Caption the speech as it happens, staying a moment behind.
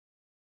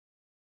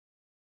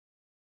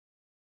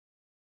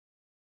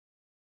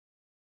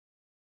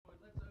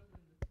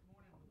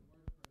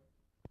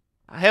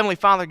Heavenly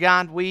Father,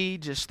 God, we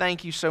just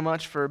thank you so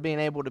much for being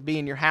able to be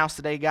in your house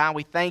today, God.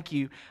 We thank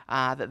you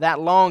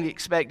that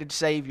long-expected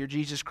Savior,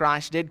 Jesus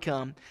Christ, did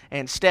come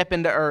and step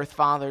into earth,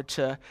 Father,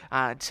 to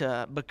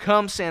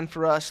become sin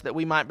for us, that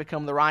we might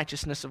become the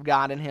righteousness of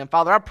God in Him.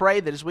 Father, I pray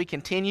that as we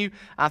continue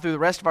through the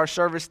rest of our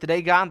service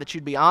today, God, that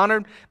you'd be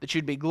honored, that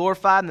you'd be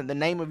glorified, and that the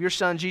name of your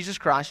Son, Jesus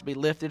Christ, be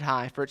lifted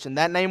high. For it's in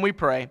that name we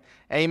pray.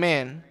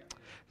 Amen.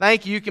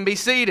 Thank you. You can be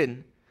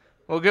seated.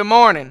 Well, good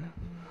morning.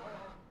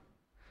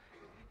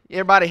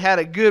 Everybody had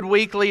a good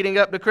week leading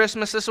up to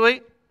Christmas this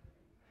week?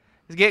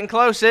 It's getting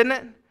close, isn't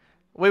it?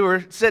 We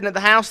were sitting at the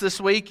house this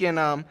week, and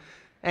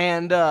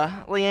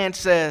Leanne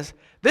says,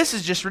 "This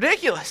is just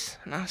ridiculous."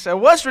 And I said,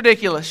 "What's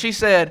ridiculous?" She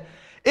said,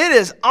 "It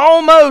is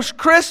almost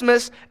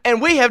Christmas,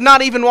 and we have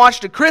not even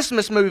watched a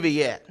Christmas movie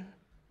yet."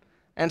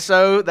 And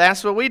so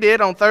that's what we did.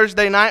 On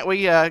Thursday night,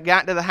 we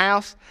got to the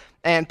house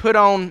and put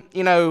on,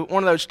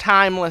 one of those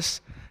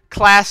timeless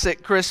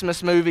classic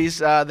Christmas movies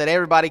that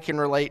everybody can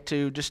relate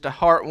to, just a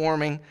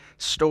heartwarming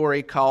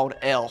story called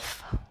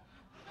Elf.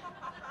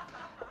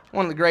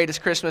 One of the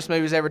greatest Christmas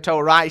movies ever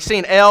told, right? You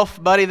seen Elf,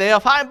 Buddy the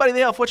Elf? Hi, Buddy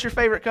the Elf, what's your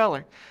favorite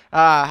color?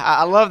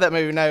 I love that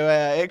movie.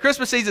 No,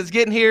 Christmas season's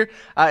getting here.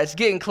 It's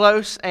getting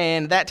close,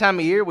 and that time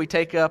of year, we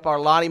take up our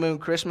Lottie Moon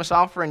Christmas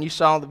offering. You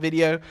saw the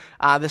video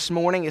this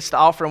morning. It's the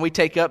offering we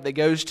take up that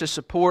goes to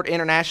support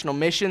international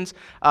missions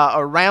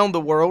around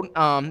the world.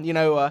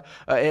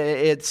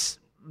 It's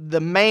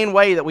the main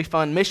way that we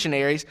fund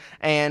missionaries,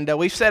 and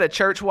we've set a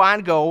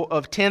church-wide goal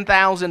of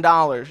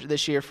 $10,000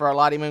 this year for our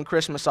Lottie Moon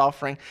Christmas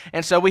offering.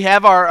 And so we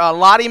have our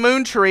Lottie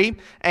Moon tree,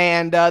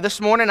 and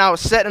this morning I was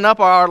setting up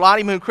our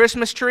Lottie Moon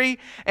Christmas tree,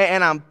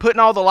 and I'm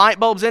putting all the light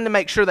bulbs in to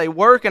make sure they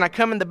work, and I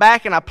come in the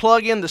back and I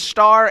plug in the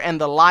star, and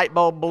the light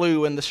bulb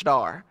blew in the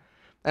star.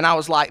 And I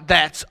was like,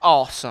 "That's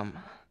awesome."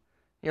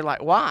 You're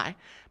like, "Why?"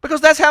 Because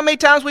that's how many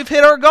times we've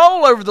hit our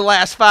goal over the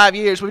last 5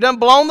 years. We've done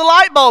blown the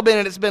light bulb in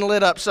and it's been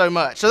lit up so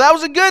much. So that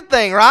was a good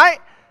thing, right?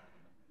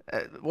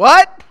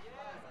 What?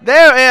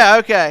 There, yeah,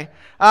 okay.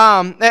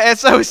 And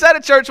so we set a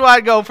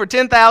church-wide goal for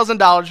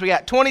 $10,000. We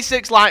got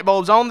 26 light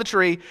bulbs on the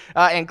tree,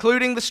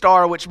 including the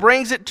star, which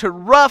brings it to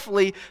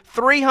roughly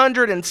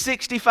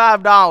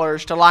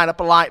 $365 to light up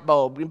a light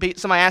bulb.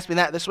 Somebody asked me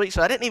that this week,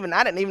 so I didn't even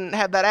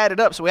have that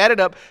added up. So we added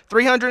up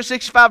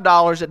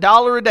 $365,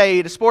 $1 a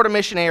day to support a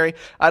missionary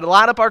to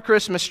light up our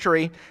Christmas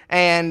tree.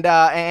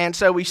 And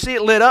so we see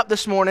it lit up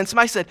this morning.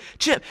 Somebody said,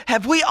 "Chip,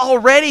 have we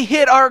already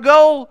hit our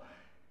goal?"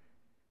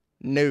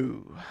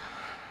 No.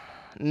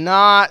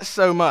 Not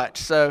so much.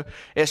 So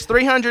it's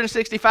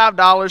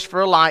 $365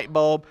 for a light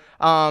bulb.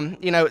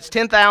 It's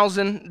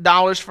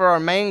 $10,000 for our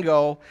main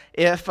goal.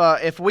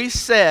 If we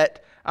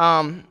set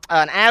an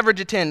average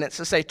attendance,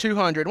 let's say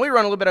 200, and we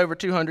run a little bit over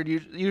 200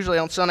 usually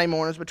on Sunday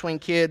mornings between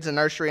kids and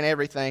nursery and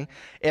everything.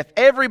 If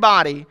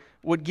everybody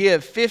would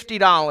give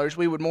 $50,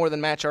 we would more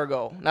than match our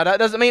goal. Now, that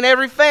doesn't mean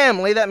every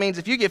family. That means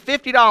if you give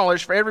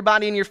 $50 for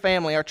everybody in your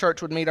family, our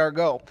church would meet our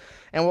goal.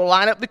 And we'll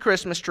line up the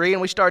Christmas tree,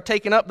 and we started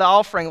taking up the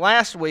offering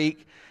last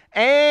week,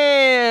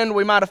 and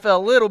we might have fell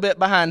a little bit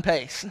behind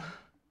pace,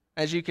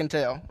 as you can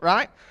tell,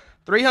 right?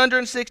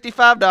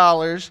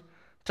 $365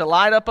 to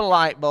light up a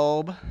light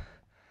bulb,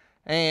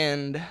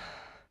 and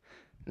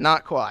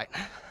not quite.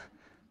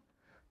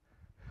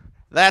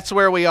 That's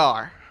where we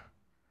are.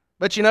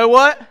 But you know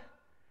what?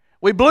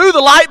 We blew the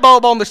light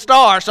bulb on the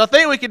star, so I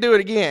think we can do it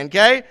again,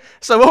 okay?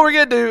 So what we're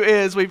going to do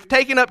is we've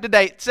taken up to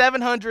date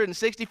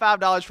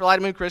 $765 for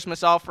Lottie Moon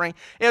Christmas offering.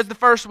 It was the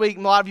first week,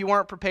 and a lot of you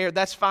weren't prepared.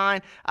 That's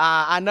fine.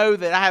 I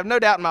have no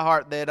doubt in my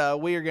heart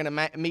that we are going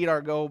to meet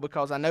our goal,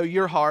 because I know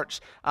your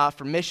hearts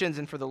for missions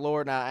and for the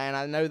Lord, and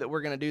I know that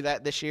we're going to do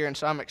that this year, and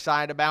so I'm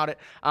excited about it.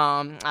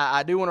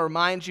 I do want to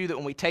remind you that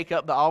when we take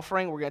up the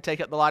offering, we're going to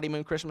take up the Lottie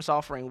Moon Christmas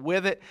offering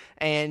with it,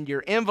 and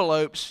your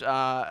envelopes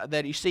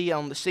that you see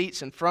on the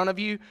seats in front of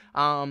you,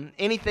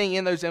 anything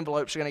in those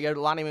envelopes are going to go to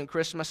Lottie Moon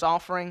Christmas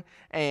offering,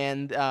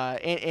 and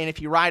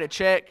if you write a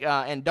check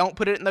and don't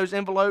put it in those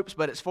envelopes,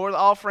 but it's for the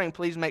offering,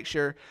 please make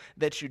sure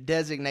that you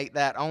designate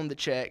that on the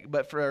check.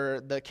 But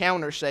for the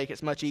counter's sake,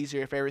 it's much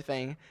easier if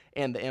everything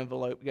in the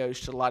envelope goes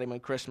to the Lottie Moon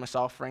Christmas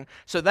offering.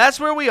 So that's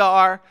where we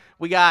are.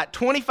 We got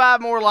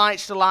 25 more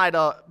lights to light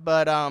up,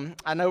 but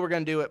I know we're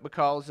going to do it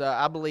because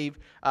I believe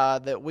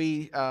that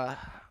we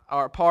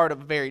are part of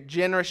a very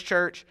generous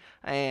church,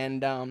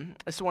 and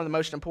it's one of the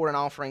most important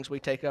offerings we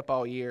take up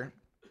all year.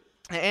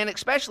 And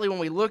especially when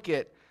we look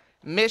at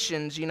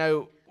missions,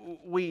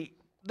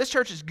 this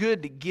church is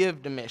good to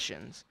give to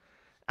missions.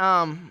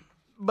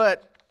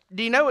 But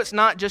do you know it's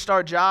not just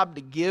our job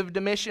to give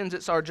to missions,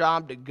 it's our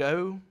job to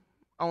go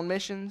on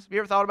missions? Have you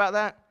ever thought about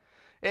that?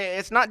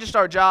 It's not just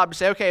our job to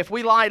say, okay, if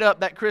we light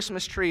up that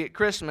Christmas tree at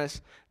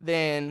Christmas,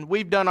 then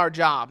we've done our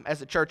job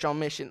as a church on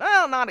mission.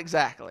 Well, not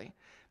exactly.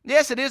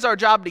 Yes, it is our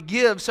job to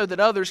give so that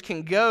others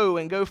can go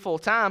and go full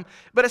time,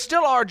 but it's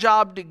still our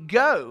job to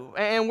go.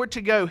 And we're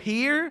to go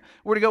here,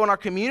 we're to go in our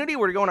community,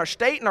 we're to go in our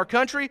state and our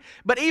country,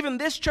 but even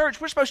this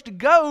church, we're supposed to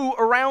go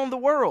around the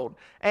world.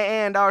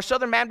 And our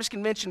Southern Baptist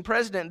Convention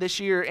president this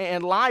year,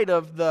 in light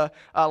of the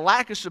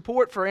lack of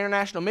support for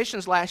international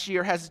missions last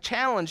year, has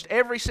challenged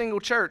every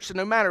single church. So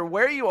no matter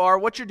where you are,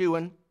 what you're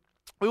doing,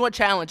 we want to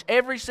challenge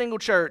every single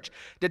church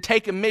to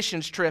take a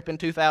missions trip in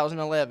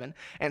 2011.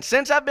 And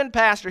since I've been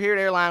pastor here at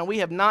Airline, we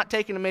have not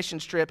taken a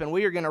missions trip, and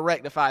we are going to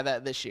rectify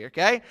that this year,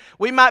 okay?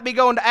 We might be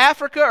going to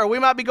Africa, or we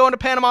might be going to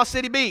Panama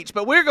City Beach,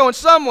 but we're going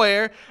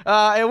somewhere,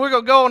 and we're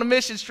going to go on a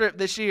missions trip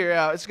this year.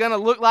 It's going to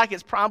look like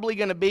it's probably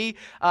going to be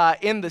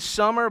in the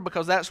summer,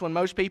 because that's when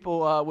most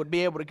people would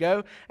be able to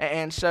go.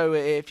 And so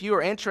if you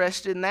are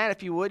interested in that,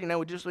 if you would,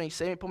 just when you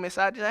see me, pull me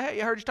aside, just say,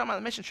 hey, I heard you talking about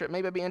the mission trip.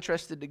 Maybe I'd be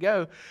interested to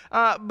go,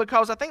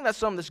 because I think that's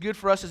something that's good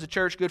for us as a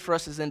church, good for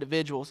us as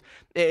individuals,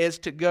 is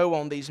to go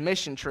on these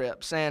mission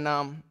trips.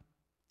 And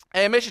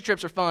mission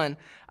trips are fun.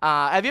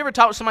 Have you ever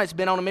talked to somebody that's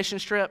been on a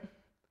missions trip?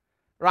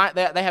 Right?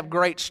 They have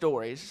great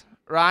stories,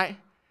 right?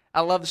 I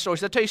love the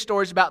stories. They'll tell you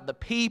stories about the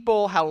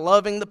people, how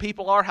loving the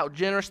people are, how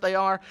generous they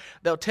are.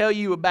 They'll tell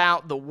you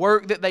about the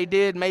work that they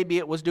did. Maybe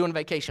it was doing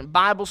vacation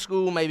Bible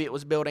school. Maybe it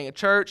was building a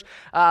church.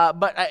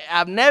 But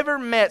I've never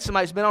met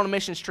somebody who's been on a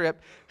missions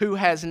trip who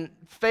has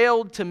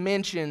failed to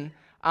mention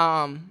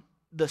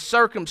the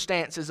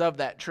circumstances of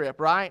that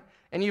trip, right?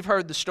 And you've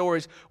heard the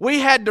stories. We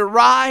had to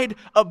ride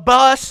a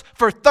bus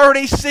for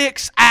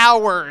 36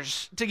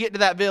 hours to get to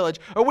that village.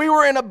 Or we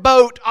were in a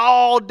boat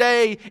all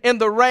day in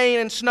the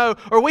rain and snow.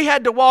 Or we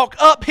had to walk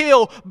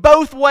uphill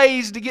both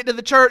ways to get to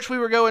the church we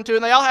were going to.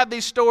 And they all have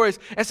these stories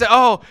and say,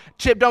 oh,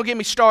 Chip, don't get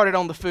me started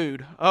on the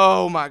food.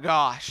 Oh my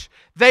gosh.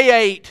 They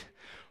ate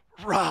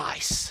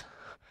rice.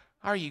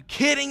 Are you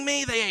kidding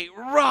me? They ate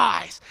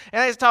rice.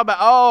 And they just talk about,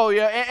 oh,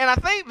 yeah. And I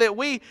think that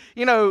we,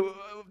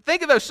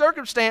 think of those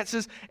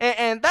circumstances,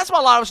 and that's why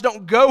a lot of us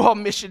don't go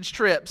on missions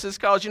trips, is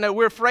because,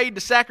 we're afraid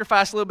to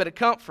sacrifice a little bit of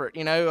comfort.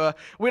 We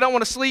don't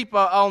want to sleep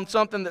on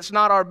something that's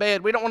not our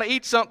bed. We don't want to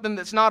eat something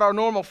that's not our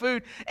normal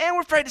food, and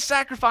we're afraid to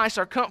sacrifice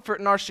our comfort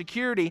and our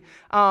security.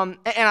 And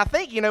I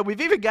think,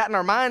 we've even gotten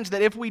our minds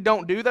that if we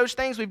don't do those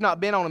things, we've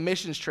not been on a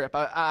missions trip.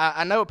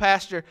 I know a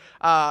pastor,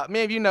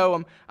 many of you know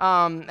him,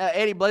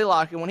 Eddie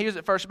Blaylock, and when he was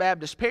at First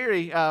Baptist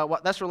Perry,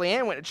 that's where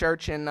Leanne went to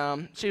church,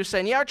 and she was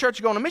saying, our church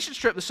is going on a missions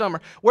trip this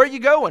summer. Where are you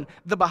going?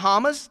 The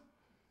Bahamas?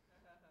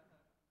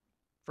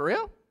 For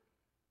real?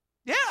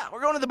 Yeah,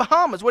 we're going to the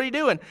Bahamas. What are you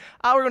doing?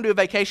 We're going to do a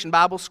vacation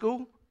Bible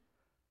school.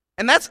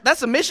 And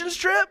that's a missions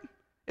trip?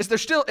 Is there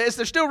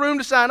still room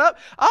to sign up?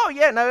 Oh,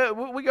 yeah,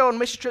 no, we go on a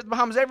mission trip to the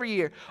Bahamas every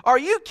year. Are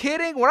you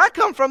kidding? Where I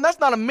come from, that's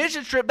not a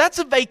mission trip. That's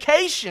a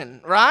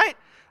vacation, right?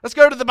 Let's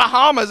go to the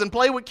Bahamas and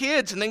play with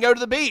kids and then go to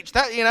the beach.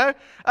 But,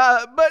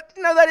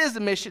 that is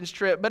the missions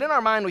trip. But in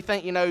our mind, we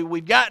think,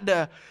 we've got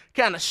to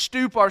kind of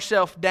stoop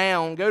ourselves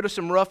down, go to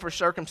some rougher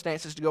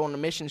circumstances to go on a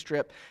missions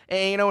trip.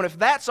 And, and if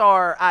that's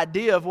our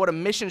idea of what a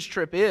missions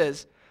trip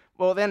is,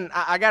 well, then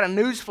I got a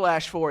news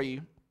flash for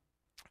you.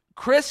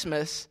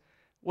 Christmas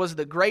was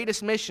the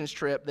greatest missions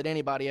trip that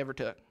anybody ever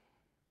took.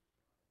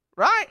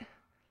 Right?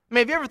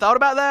 Have you ever thought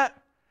about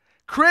that?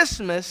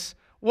 Christmas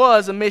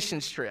was a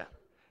missions trip.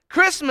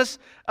 Christmas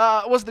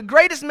was the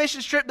greatest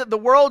missions trip that the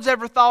world's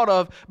ever thought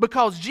of,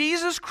 because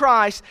Jesus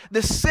Christ,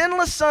 the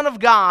sinless Son of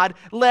God,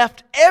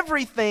 left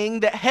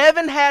everything that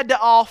heaven had to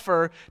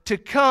offer to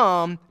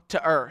come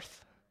to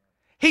earth.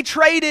 He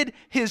traded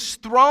his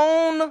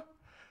throne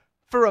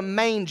for a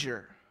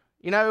manger,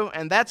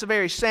 and that's a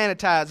very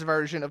sanitized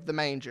version of the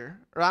manger,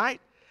 right?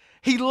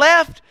 He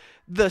left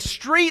the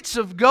streets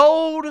of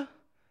gold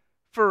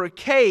for a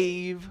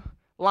cave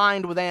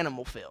lined with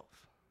animal filth.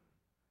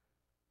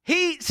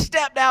 He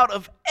stepped out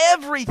of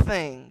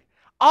everything,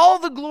 all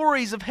the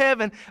glories of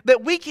heaven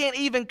that we can't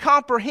even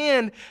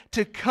comprehend,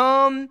 to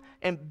come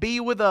and be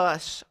with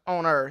us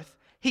on earth.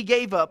 He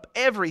gave up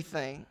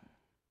everything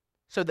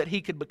so that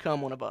he could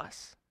become one of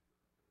us.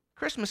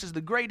 Christmas is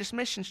the greatest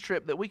missions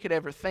trip that we could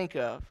ever think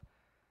of.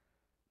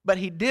 But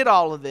he did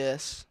all of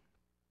this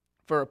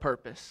for a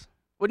purpose.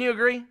 Wouldn't you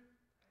agree?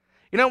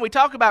 When we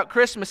talk about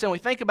Christmas and we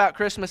think about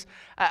Christmas,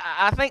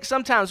 I think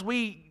sometimes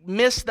we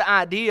miss the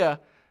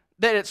idea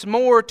that it's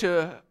more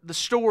to the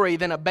story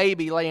than a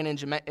baby laying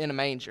in a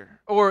manger.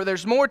 Or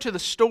there's more to the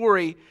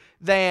story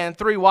than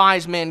three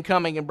wise men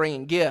coming and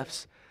bringing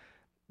gifts.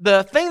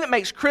 The thing that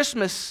makes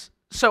Christmas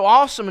so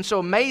awesome and so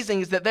amazing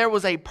is that there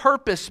was a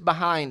purpose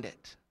behind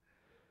it.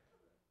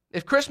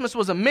 If Christmas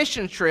was a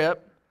mission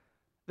trip,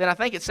 then I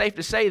think it's safe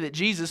to say that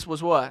Jesus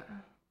was what?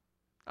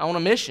 On a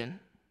mission,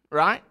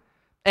 right?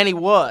 And he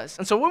was.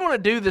 And so what we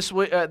want to do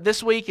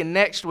this week and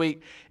next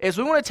week is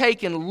we want to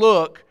take and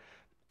look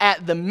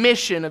at the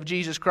mission of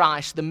Jesus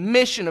Christ, the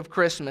mission of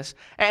Christmas.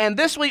 And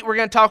this week we're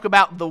going to talk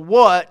about the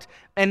what,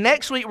 and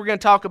next week we're going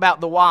to talk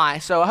about the why.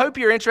 So I hope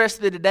you're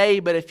interested today,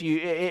 but if you're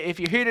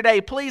here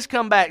today, please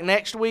come back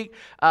next week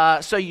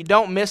so you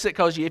don't miss it,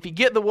 because if you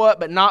get the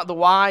what but not the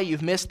why,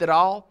 you've missed it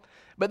all.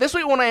 But this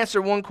week we want to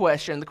answer one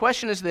question. The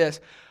question is this: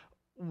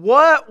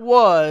 what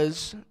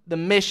was the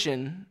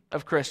mission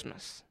of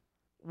Christmas?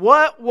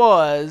 What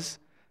was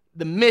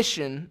the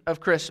mission of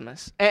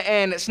Christmas?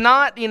 And it's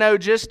not,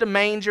 just a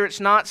manger. It's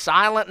not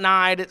Silent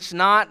Night. It's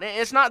not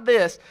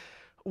this.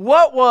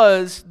 What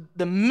was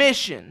the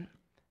mission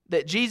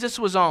that Jesus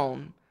was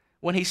on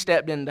when he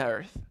stepped into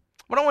earth?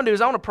 What I want to do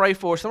is I want to pray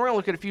for us, and we're going to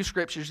look at a few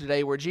scriptures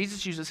today where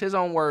Jesus uses his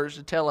own words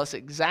to tell us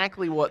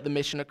exactly what the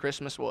mission of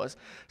Christmas was.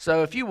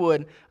 So if you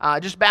would,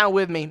 just bow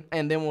with me,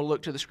 and then we'll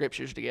look to the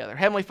scriptures together.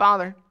 Heavenly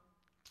Father,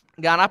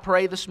 God, I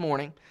pray this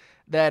morning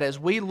that as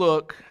we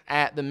look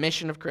at the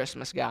mission of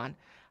Christmas, God,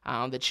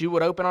 that you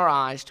would open our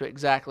eyes to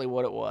exactly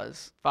what it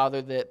was.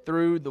 Father, that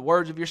through the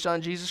words of your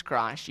Son, Jesus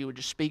Christ, you would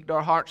just speak to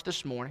our hearts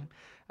this morning.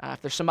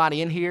 If there's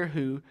somebody in here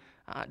who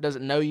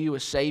doesn't know you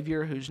as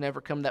Savior, who's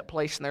never come to that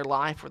place in their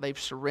life where they've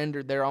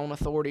surrendered their own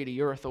authority to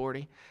your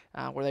authority,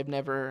 where they've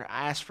never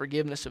asked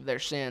forgiveness of their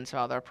sins,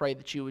 Father, I pray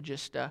that you would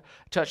just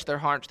touch their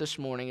hearts this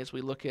morning as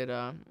we look at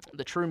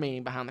the true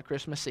meaning behind the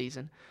Christmas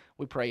season.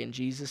 We pray in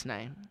Jesus'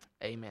 name,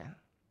 amen.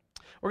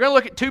 We're going to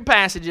look at two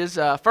passages.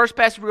 First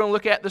passage we're going to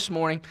look at this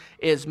morning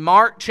is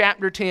Mark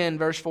chapter 10,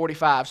 verse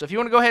 45. So if you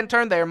want to go ahead and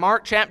turn there,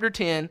 Mark chapter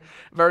 10,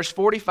 verse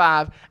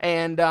 45.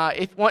 And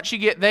if once you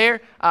get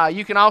there,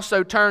 you can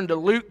also turn to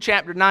Luke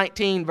chapter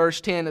 19, verse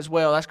 10 as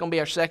well. That's going to be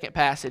our second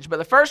passage. But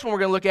the first one we're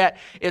going to look at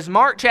is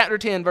Mark chapter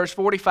 10, verse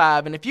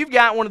 45. And if you've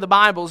got one of the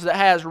Bibles that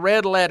has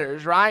red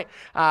letters, right?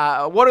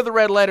 What are the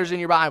red letters in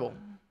your Bible?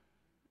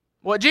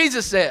 What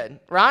Jesus said,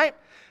 right?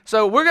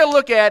 So we're going to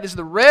look at is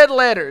the red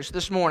letters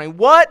this morning.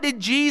 What did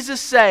Jesus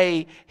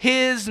say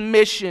his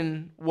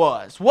mission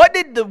was? What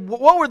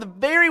were the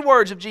very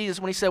words of Jesus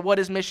when he said what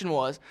his mission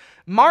was?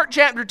 Mark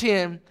chapter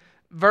 10,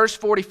 verse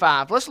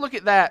 45. Let's look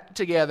at that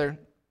together.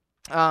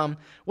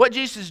 What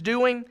Jesus is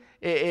doing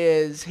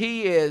is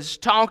he is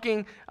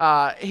talking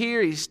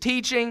here, he's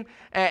teaching,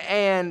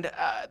 and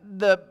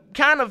the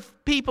kind of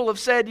people have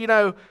said,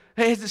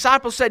 his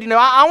disciples said,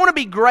 I want to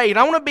be great.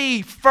 I want to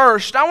be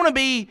first. I want to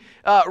be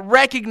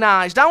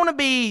recognized. I want to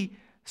be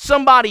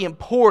somebody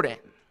important.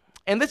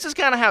 And this is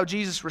kind of how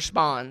Jesus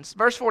responds.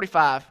 Verse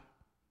 45,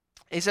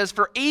 he says,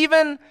 for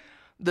even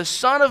the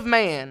Son of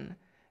Man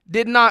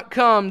did not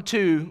come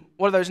to,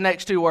 what are those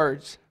next two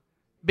words?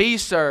 Be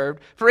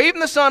served. For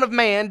even the Son of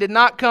Man did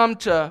not come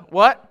to,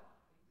 what?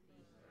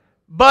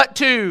 But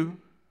to,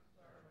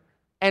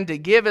 and to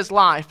give his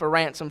life a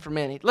ransom for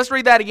many. Let's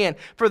read that again.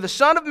 For the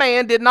Son of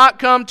Man did not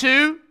come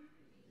to,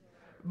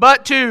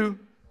 but to,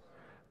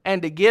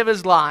 and to give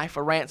his life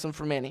a ransom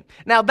for many.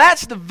 Now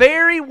that's the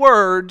very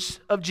words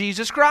of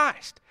Jesus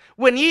Christ.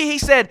 When he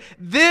said,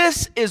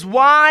 this is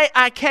why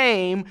I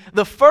came,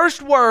 the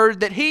first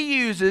word that he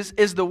uses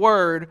is the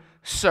word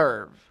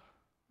serve.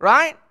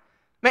 Right?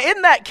 Man,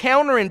 isn't that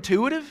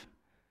counterintuitive?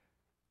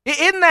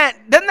 Doesn't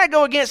that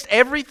go against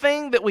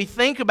everything that we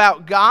think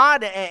about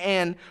God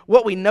and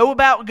what we know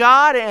about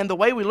God and the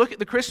way we look at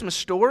the Christmas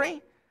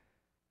story?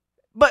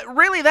 But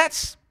really,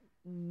 that's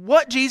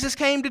what Jesus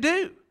came to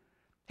do.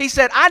 He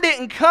said, I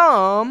didn't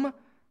come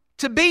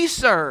to be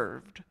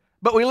served.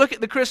 But we look at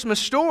the Christmas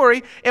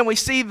story and we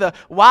see the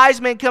wise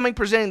men coming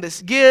presenting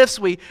these gifts.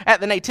 At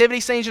the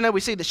nativity scenes, we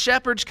see the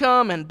shepherds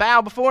come and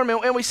bow before him.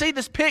 And we see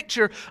this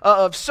picture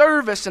of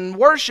service and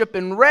worship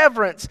and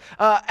reverence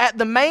at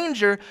the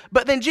manger.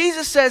 But then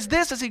Jesus says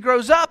this as he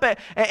grows up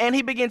and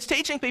he begins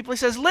teaching people. He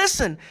says,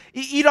 listen,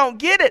 you don't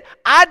get it.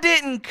 I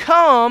didn't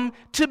come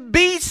to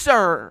be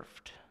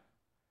served.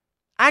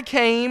 I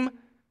came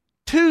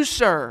to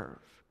serve.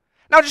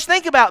 Now just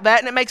think about that,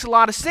 and it makes a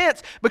lot of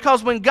sense,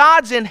 because when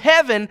God's in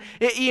heaven,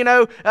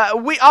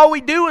 all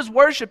we do is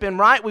worship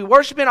Him, right? We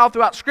worship Him all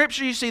throughout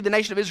Scripture. You see the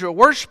nation of Israel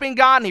worshiping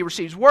God, and He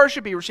receives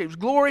worship, He receives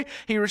glory,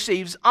 He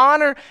receives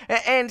honor,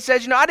 and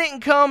says, I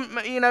didn't come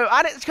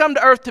to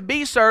earth to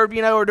be served,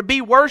 or to be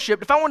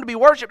worshipped. If I wanted to be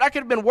worshipped, I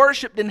could have been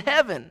worshipped in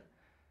heaven.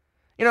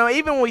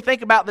 Even when we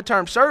think about the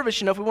term service,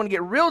 if we want to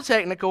get real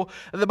technical,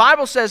 the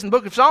Bible says in the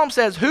book of Psalms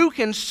says, who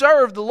can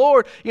serve the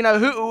Lord?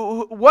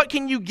 What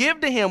can you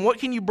give to Him? What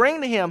can you bring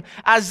to Him?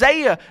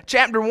 Isaiah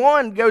chapter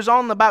 1 goes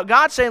on about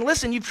God saying,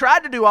 listen, you've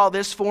tried to do all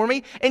this for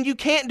me, and you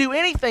can't do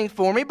anything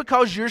for me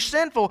because you're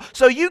sinful,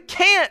 so you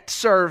can't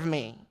serve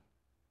me.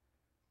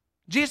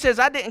 Jesus says,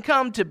 I didn't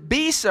come to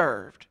be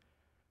served.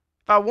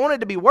 If I wanted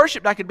to be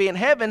worshipped, I could be in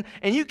heaven,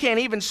 and you can't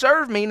even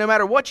serve me no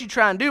matter what you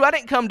try and do. I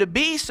didn't come to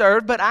be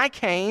served, but I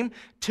came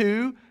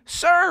to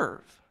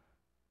serve.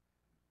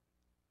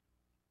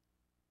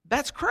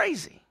 That's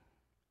crazy.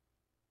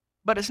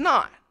 But it's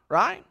not,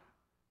 right?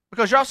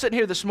 Because you're all sitting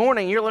here this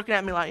morning, and you're looking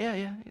at me like,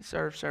 yeah,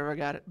 serve, I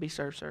got it. Be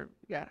served,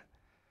 got it.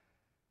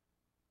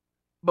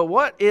 But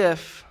what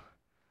if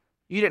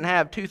you didn't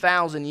have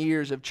 2,000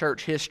 years of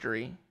church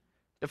history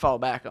to fall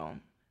back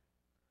on?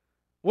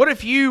 What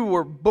if you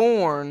were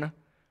born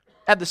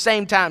at the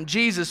same time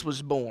Jesus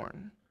was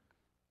born?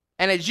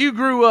 And as you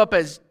grew up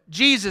as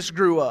Jesus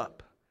grew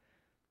up,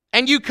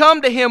 and you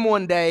come to Him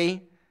one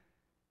day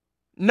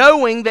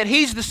knowing that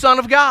He's the Son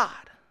of God,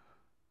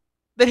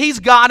 that He's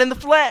God in the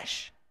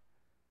flesh.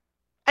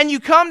 And you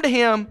come to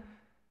Him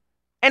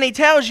and He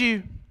tells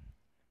you,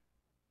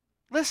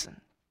 listen,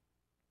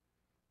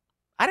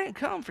 I didn't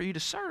come for you to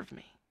serve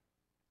me.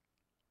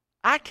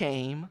 I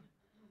came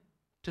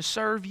to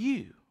serve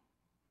you.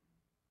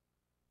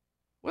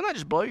 Wouldn't that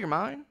just blow your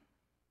mind?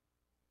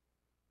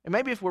 And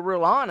maybe if we're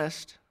real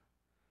honest,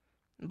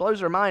 it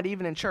blows our mind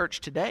even in church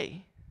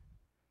today.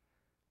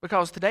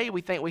 Because today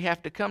we think we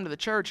have to come to the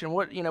church, and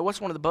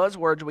what's one of the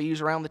buzzwords we use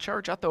around the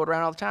church? I throw it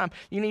around all the time.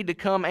 You need to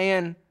come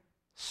and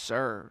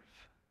serve.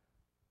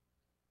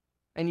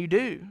 And you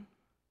do.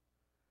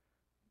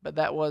 But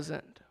that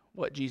wasn't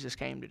what Jesus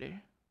came to do.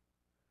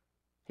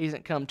 He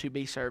didn't come to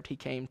be served. He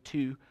came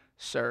to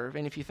serve.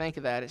 And if you think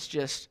of that, it's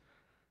just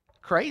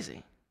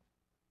crazy.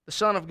 The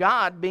Son of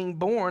God being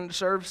born to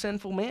serve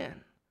sinful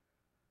men.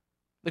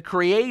 The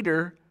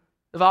Creator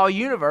of all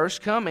universe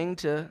coming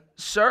to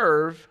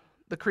serve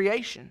the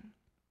creation.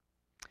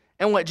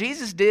 And what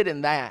Jesus did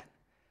in that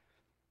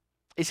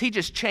is He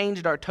just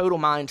changed our total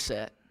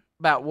mindset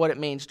about what it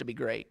means to be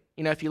great.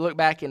 If you look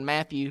back in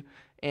Matthew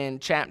in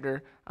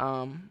chapter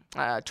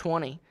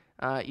 20,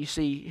 you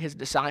see His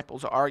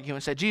disciples argue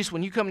and say, Jesus,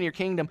 when you come into your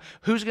kingdom,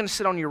 who's going to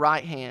sit on your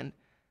right hand?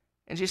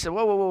 And Jesus said,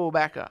 whoa,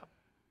 back up.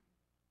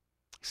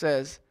 He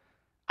says,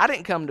 I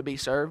didn't come to be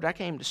served, I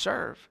came to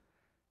serve.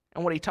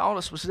 And what He taught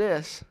us was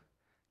this,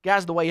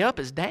 guys, the way up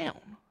is down.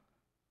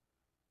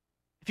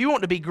 If you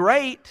want to be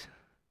great,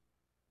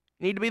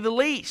 you need to be the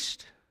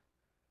least.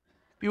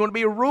 If you want to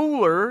be a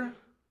ruler,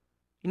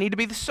 you need to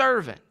be the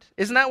servant.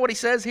 Isn't that what He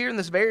says here in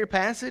this very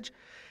passage?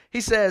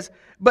 He says,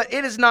 but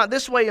it is not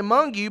this way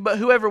among you, but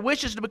whoever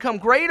wishes to become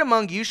great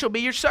among you shall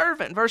be your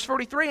servant. Verse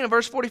 43 and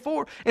verse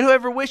 44. And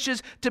whoever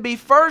wishes to be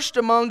first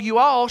among you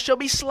all shall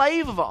be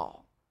slave of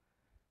all.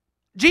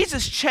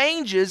 Jesus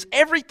changes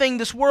everything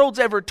this world's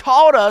ever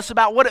taught us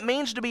about what it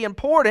means to be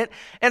important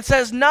and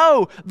says,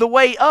 no, the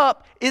way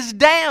up is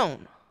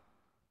down.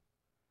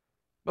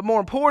 But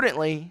more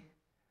importantly,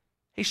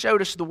 He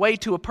showed us the way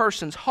to a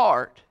person's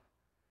heart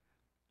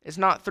is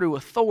not through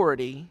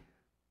authority,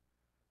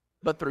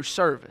 but through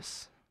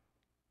service.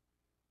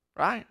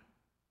 Right?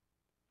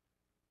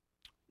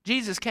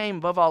 Jesus came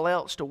above all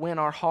else to win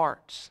our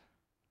hearts.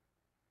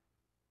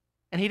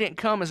 And He didn't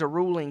come as a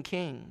ruling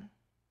king.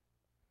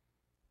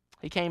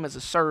 He came as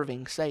a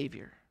serving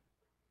Savior.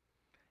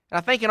 And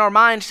I think in our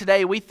minds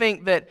today, we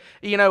think that,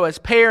 as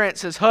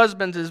parents, as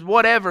husbands, as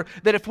whatever,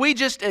 that if we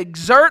just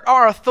exert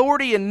our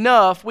authority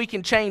enough, we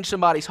can change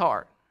somebody's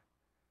heart.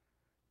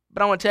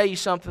 But I want to tell you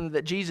something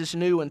that Jesus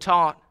knew and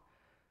taught.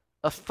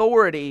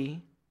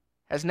 Authority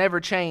has never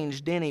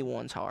changed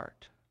anyone's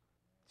heart.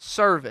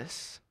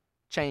 Service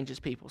changes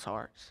people's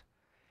hearts.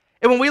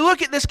 And when we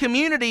look at this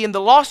community and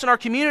the lost in our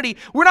community,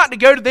 we're not to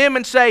go to them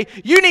and say,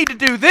 you need to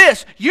do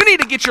this. You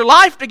need to get your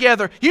life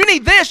together. You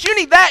need this. You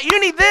need that. You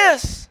need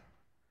this.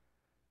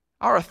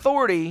 Our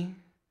authority,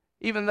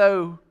 even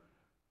though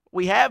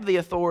we have the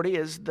authority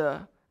as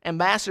the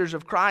ambassadors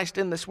of Christ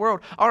in this world,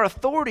 our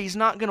authority is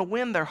not going to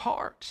win their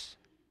hearts.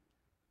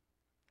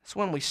 It's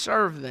when we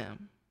serve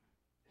them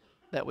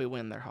that we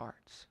win their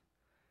hearts.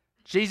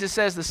 Jesus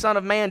says the Son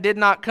of Man did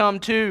not come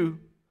to...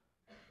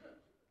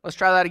 Let's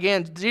try that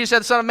again. Jesus said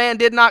the Son of Man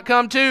did not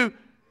come to,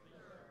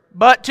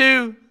 but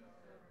to,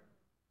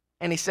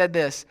 and He said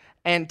this,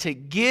 and to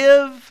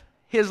give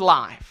His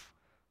life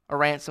a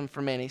ransom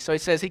for many. So He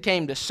says He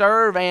came to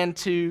serve and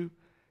to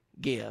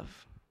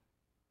give.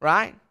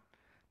 Right?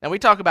 Now we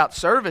talk about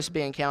service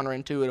being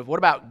counterintuitive. What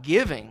about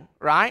giving?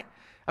 Right?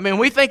 I mean, when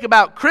we think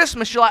about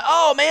Christmas, you're like,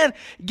 oh man,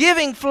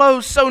 giving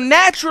flows so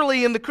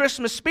naturally in the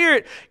Christmas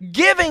spirit.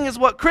 Giving is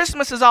what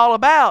Christmas is all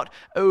about.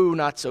 Oh,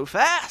 not so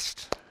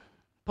fast.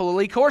 Pull a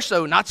Lee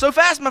Corso, not so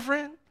fast, my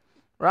friend,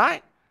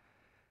 right?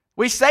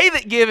 We say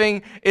that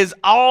giving is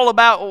all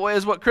about,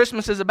 is what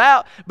Christmas is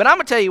about, but I'm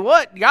going to tell you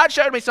what, God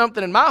showed me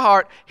something in my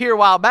heart here a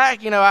while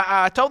back.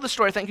 I told this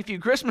story, I think, a few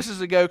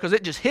Christmases ago because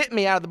it just hit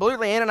me out of the blue.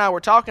 Leanne and I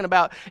were talking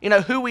about,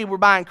 who we were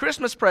buying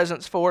Christmas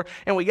presents for,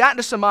 and we got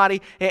into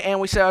somebody, and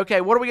we said,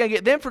 okay, what are we going to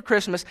get them for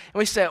Christmas? And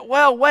we said,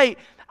 well, wait,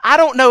 I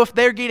don't know if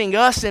they're getting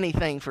us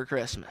anything for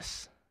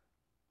Christmas.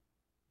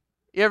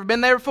 You ever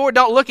been there before?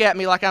 Don't look at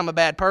me like I'm a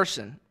bad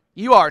person.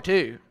 You are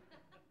too,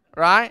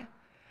 right?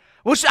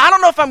 Well, I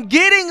don't know if I'm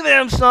getting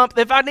them something,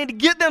 if I need to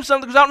get them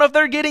something, because I don't know if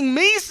they're getting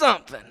me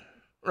something,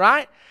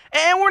 right?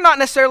 And we're not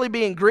necessarily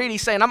being greedy,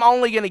 saying I'm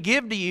only going to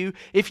give to you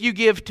if you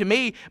give to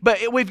me,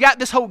 but we've got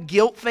this whole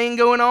guilt thing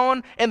going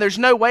on, and there's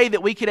no way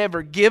that we could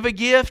ever give a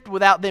gift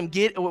without them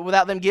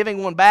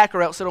giving one back,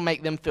 or else it'll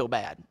make them feel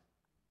bad,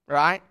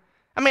 right?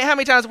 I mean, how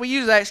many times have we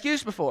used that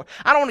excuse before?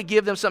 I don't want to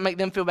give them something, make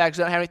them feel bad because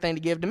they don't have anything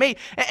to give to me.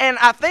 And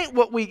I think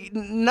what we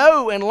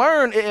know and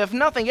learn, if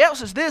nothing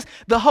else, is this.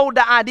 The whole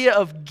idea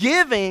of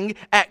giving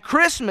at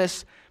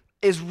Christmas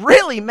is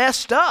really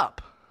messed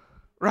up,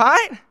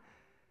 right?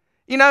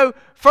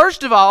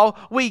 First of all,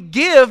 we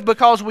give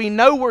because we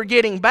know we're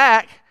getting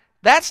back.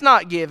 That's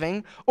not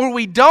giving. Or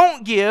we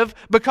don't give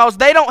because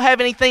they don't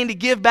have anything to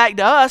give back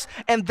to us,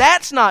 and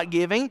that's not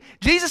giving.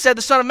 Jesus said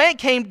the Son of Man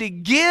came to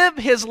give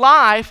His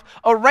life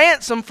a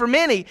ransom for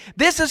many.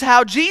 This is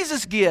how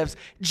Jesus gives.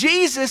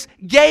 Jesus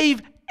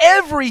gave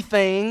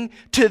everything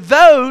to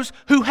those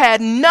who had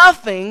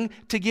nothing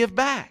to give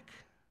back.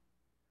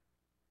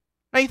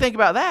 Now you think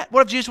about that.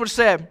 What if Jesus would have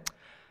said,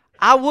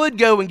 I would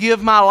go and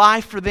give my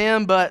life for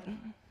them, but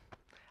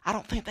I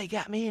don't think they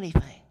got me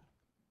anything.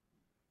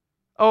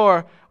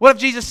 Or what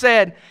if Jesus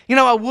said,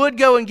 I would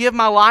go and give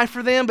my life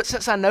for them, but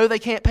since I know they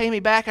can't pay me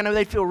back, I know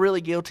they'd feel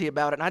really guilty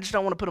about it, and I just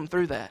don't want to put them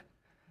through that.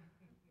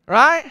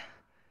 Right?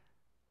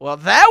 Well,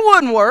 that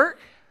wouldn't work.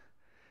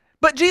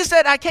 But Jesus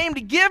said, I came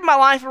to give my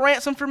life a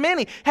ransom for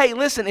many. Hey,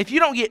 listen, if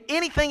you don't get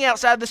anything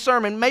outside the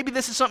sermon, maybe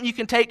this is something you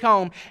can take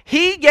home.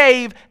 He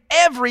gave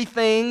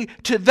everything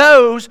to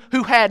those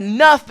who had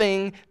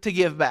nothing to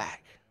give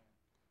back.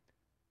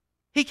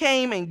 He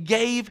came and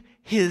gave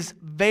His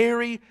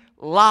very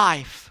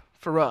life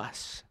for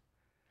us,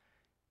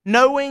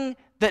 knowing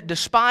that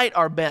despite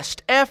our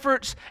best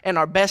efforts and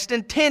our best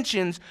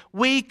intentions,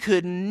 we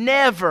could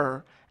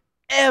never,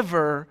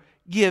 ever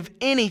give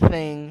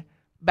anything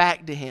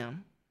back to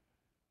Him.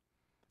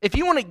 If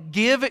you want to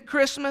give at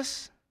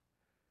Christmas,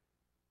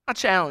 I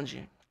challenge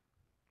you.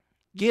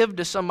 Give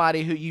to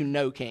somebody who you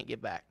know can't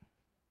give back.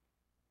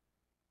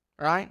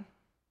 Right?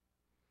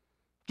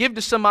 Give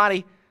to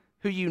somebody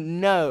who you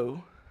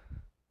know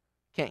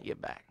can't give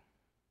back.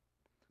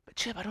 But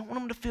Chip, I don't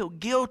want them to feel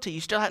guilty.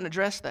 You still haven't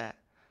addressed that.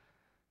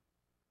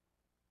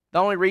 The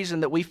only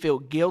reason that we feel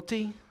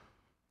guilty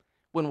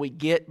when we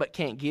get but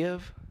can't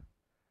give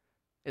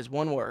is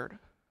one word: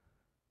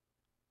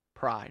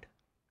 pride.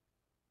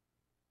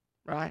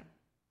 Right?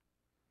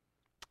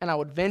 And I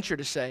would venture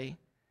to say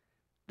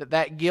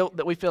that guilt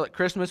that we feel at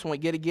Christmas when we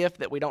get a gift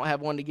that we don't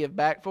have one to give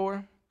back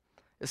for,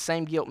 the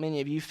same guilt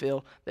many of you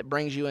feel that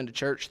brings you into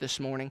church this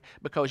morning,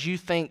 because you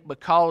think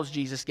because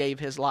Jesus gave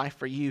His life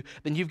for you,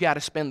 then you've got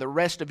to spend the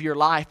rest of your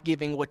life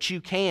giving what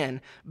you can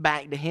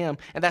back to Him.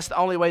 And that's the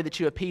only way that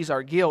you appease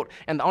our guilt.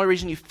 And the only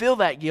reason you feel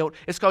that guilt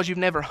is because you've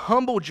never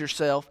humbled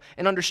yourself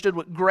and understood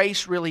what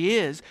grace really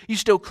is. You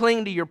still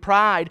cling to your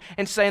pride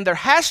and saying, there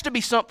has to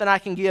be something I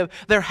can give.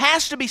 There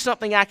has to be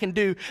something I can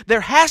do. There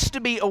has to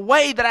be a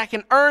way that I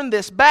can earn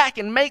this back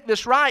and make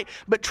this right.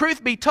 But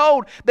truth be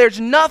told,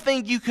 there's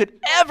nothing you could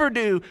ever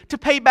do to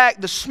pay back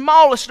the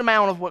smallest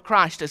amount of what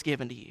Christ has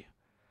given to you.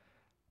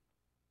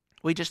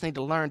 We just need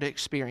to learn to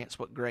experience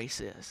what grace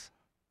is,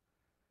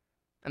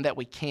 and that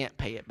we can't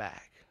pay it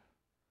back,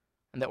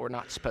 and that we're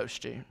not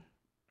supposed to.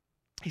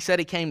 He said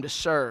He came to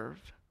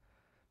serve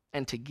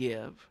and to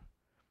give.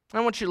 I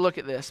want you to look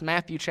at this, Luke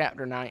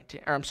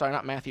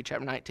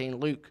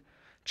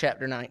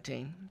chapter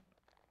 19.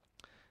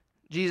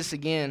 Jesus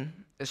again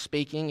is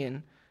speaking,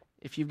 and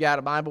if you've got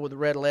a Bible with the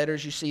red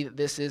letters, you see that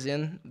this is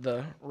in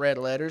the red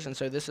letters, and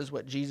so this is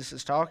what Jesus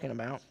is talking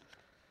about.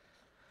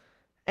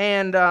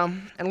 And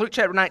in Luke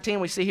chapter 19,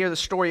 we see here the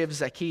story of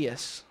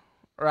Zacchaeus,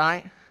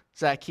 right?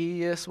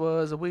 Zacchaeus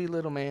was a wee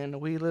little man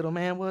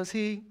was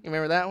he. You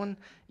remember that one?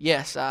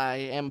 Yes, I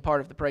am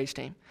part of the praise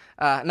team.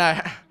 No,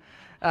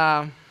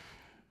 the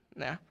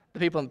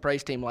people on the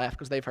praise team laugh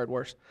because they've heard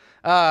worse.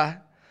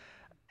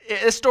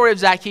 The story of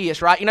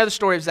Zacchaeus, right? You know the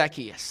story of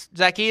Zacchaeus.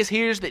 Zacchaeus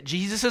hears that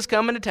Jesus is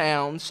coming to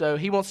town, so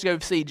he wants to go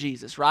see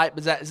Jesus, right?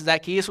 But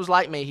Zacchaeus was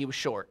like me. He was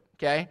short,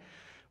 okay?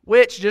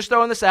 Which, just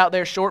throwing this out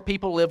there, short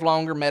people live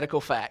longer, medical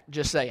fact,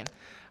 just saying.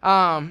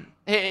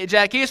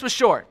 Zacchaeus was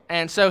short,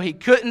 and so he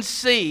couldn't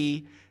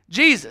see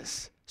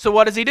Jesus. So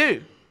what does he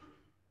do?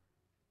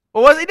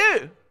 Well, what does he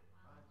do?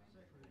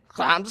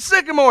 Climbs a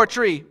sycamore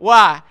tree.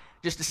 Why?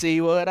 Just to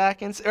see what I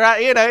can see,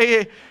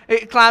 right? He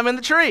climbing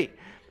the tree.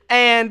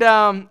 And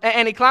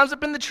he climbs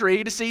up in the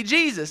tree to see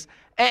Jesus.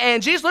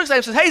 And Jesus looks at him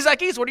and says, hey,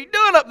 Zacchaeus, what are you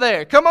doing up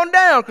there? Come on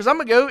down, because I'm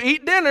going to go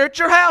eat dinner at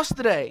your house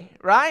today,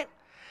 right?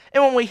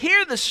 And when we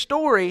hear the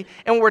story,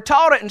 and we're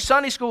taught it in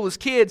Sunday school as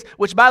kids,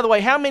 which, by the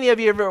way, how many of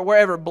you were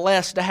ever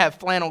blessed to have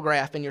flannel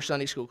graph in your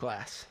Sunday school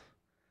class?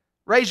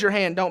 Raise your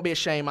hand, don't be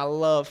ashamed. I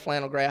love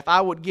flannel graph.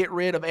 I would get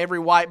rid of every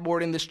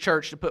whiteboard in this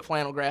church to put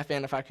flannel graph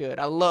in if I could.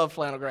 I love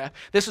flannel graph.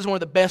 This is one of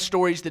the best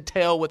stories to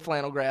tell with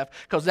flannel graph,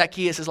 because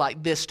Zacchaeus is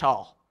like this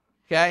tall.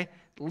 Okay?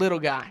 Little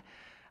guy.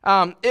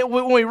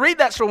 When we read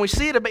that story, when we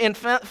see it in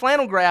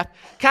flannel graph,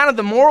 kind of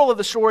the moral of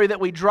the story that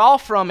we draw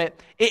from it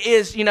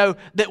is,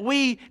 that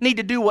we need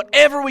to do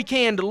whatever we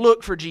can to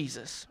look for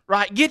Jesus,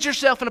 right? Get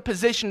yourself in a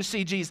position to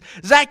see Jesus.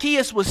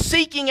 Zacchaeus was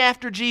seeking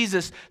after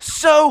Jesus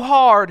so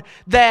hard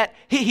that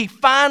he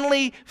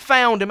finally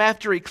found him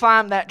after he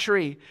climbed that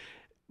tree.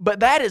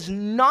 But that is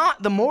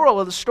not the moral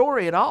of the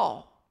story at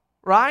all,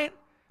 right?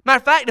 Matter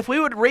of fact, if we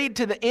would read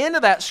to the end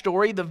of that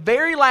story, the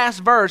very last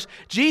verse,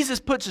 Jesus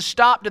puts a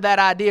stop to that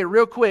idea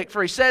real quick,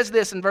 for he says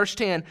this in verse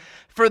 10,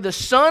 for the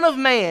Son of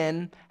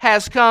Man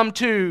has come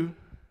to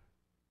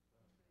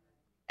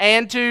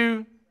and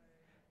to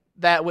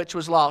that which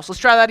was lost. Let's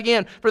try that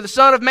again. For the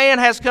Son of Man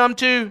has come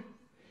to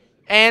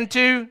and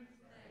to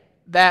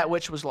that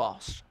which was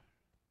lost.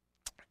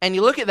 And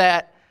you look at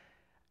that,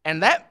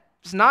 and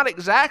that's not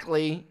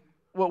exactly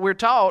what we're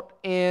taught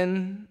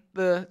in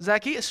the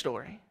Zacchaeus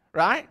story,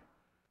 right?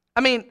 I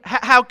mean,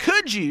 how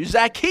could you?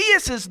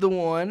 Zacchaeus is the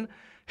one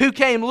who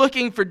came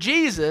looking for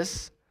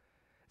Jesus.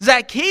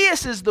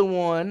 Zacchaeus is the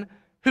one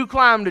who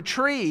climbed a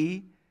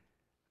tree.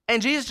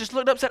 And Jesus just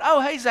looked up and said,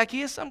 oh, hey,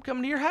 Zacchaeus, I'm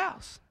coming to your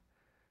house.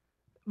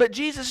 But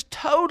Jesus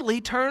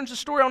totally turns the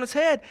story on its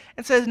head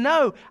and says,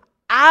 no,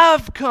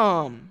 I've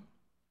come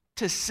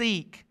to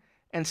seek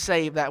and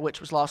save that which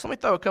was lost. Let me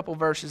throw a couple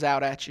verses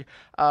out at you.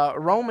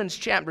 Romans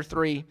chapter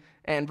 3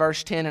 and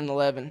verse 10 and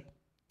 11.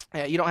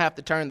 You don't have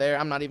to turn there.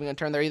 I'm not even going to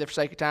turn there either for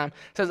sake of time.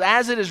 It says,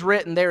 as it is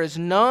written, there is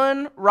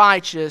none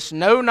righteous,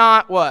 no,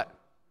 not what?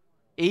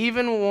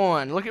 Even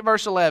one. Look at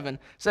verse 11.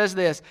 It says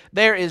this,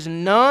 there is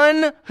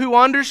none who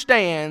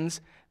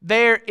understands,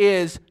 there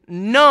is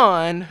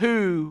none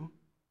who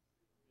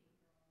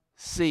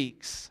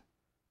seeks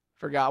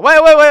for God. Wait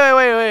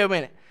a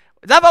minute.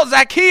 I thought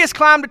Zacchaeus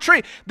climbed a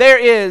tree. There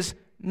is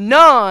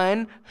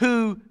none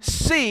who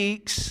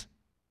seeks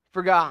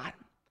for God.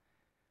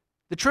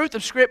 The truth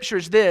of Scripture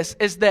is this,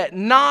 is that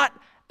not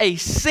a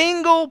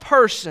single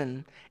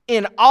person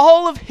in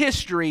all of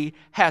history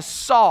has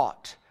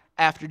sought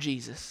after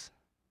Jesus.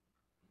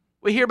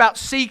 We hear about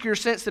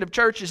seeker-sensitive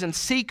churches and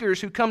seekers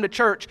who come to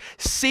church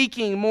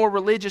seeking more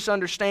religious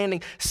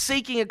understanding,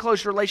 seeking a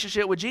closer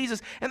relationship with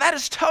Jesus. And that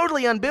is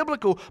totally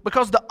unbiblical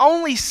because the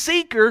only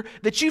seeker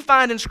that you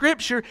find in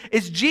Scripture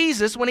is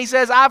Jesus when He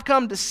says, I've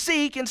come to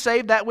seek and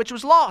save that which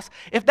was lost.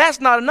 If that's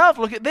not enough,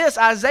 look at this.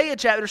 Isaiah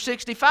chapter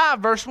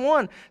 65 verse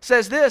 1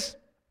 says this,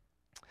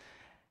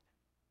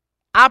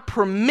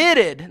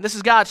 this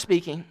is God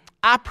speaking,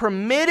 I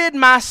permitted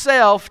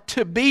myself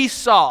to be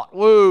sought.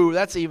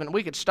 Whoa,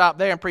 we could stop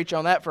there and preach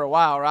on that for a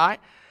while, right?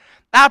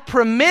 I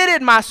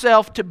permitted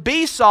myself to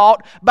be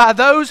sought by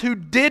those who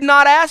did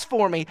not ask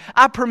for me.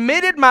 I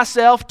permitted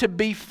myself to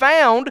be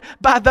found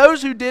by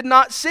those who did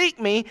not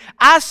seek me.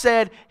 I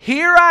said,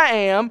 here I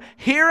am,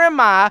 here am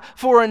I,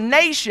 for a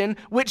nation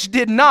which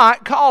did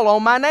not call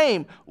on my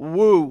name.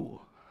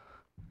 Whoa.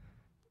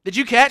 Did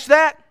you catch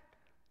that?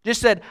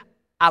 Just said,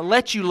 I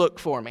let you look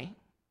for me.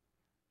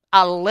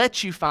 I'll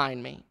let you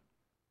find me.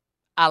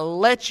 I'll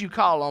let you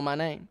call on my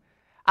name.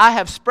 I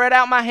have spread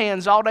out my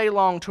hands all day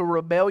long to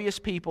rebellious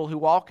people who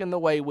walk in the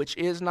way which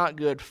is not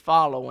good,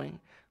 following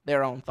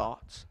their own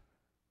thoughts.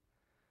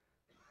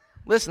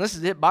 Listen, this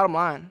is it, bottom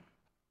line.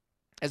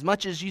 As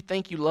much as you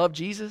think you love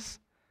Jesus,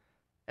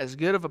 as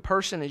good of a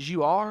person as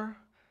you are,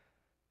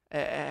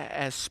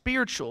 as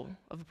spiritual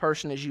of a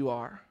person as you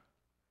are,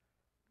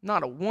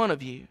 not a one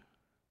of you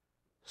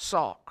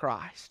sought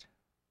Christ.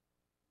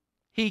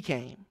 He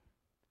came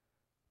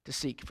to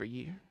seek for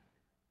you.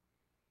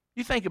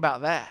 You think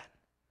about that.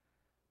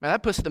 Man,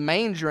 that puts the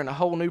manger in a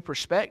whole new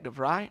perspective,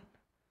 right?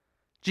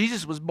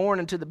 Jesus was born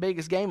into the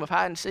biggest game of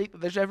hide and seek that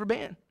there's ever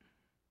been.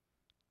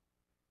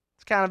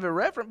 It's kind of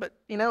irreverent, but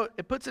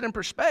it puts it in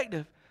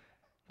perspective.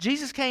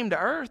 Jesus came to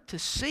earth to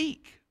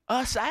seek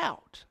us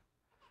out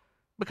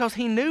because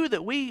He knew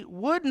that we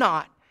would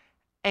not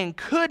and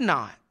could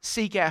not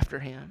seek after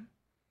Him.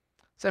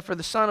 Except for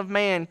the Son of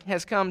Man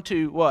has come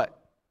to what?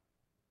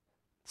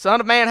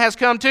 Son of Man has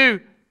come to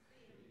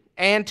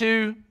and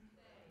to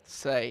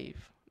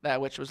save that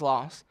which was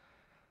lost.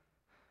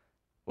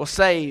 Well,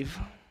 save,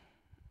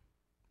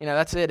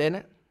 that's it, isn't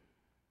it?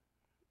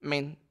 I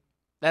mean,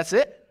 that's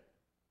it.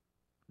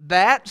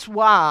 That's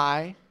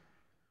why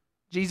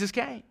Jesus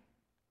came.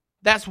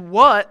 That's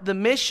what the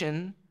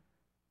mission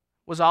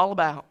was all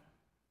about.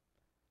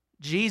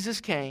 Jesus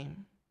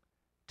came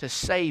to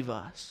save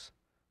us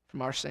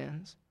from our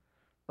sins.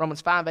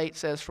 Romans 5:8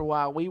 says, for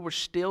while we were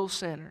still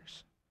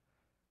sinners,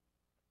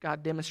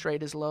 God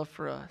demonstrated His love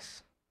for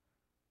us,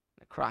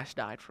 that Christ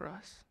died for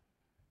us.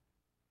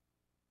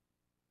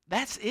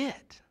 That's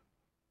it.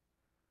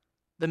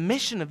 The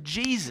mission of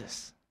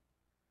Jesus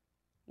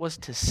was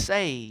to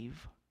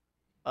save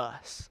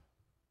us.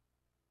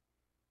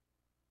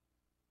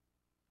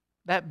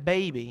 That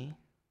baby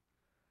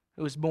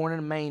who was born in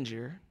a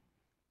manger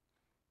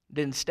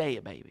didn't stay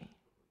a baby.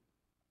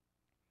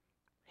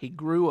 He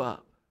grew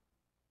up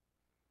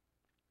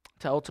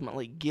to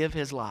ultimately give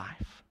His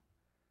life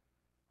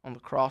on the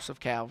cross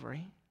of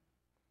Calvary,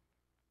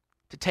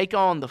 to take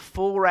on the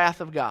full wrath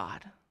of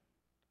God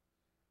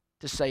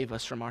to save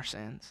us from our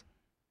sins.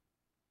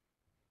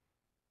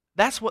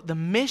 That's what the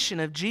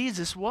mission of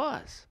Jesus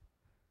was.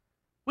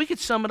 We could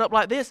sum it up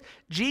like this.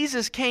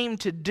 Jesus came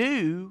to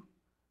do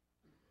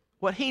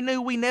what He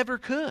knew we never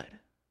could.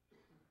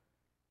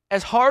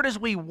 As hard as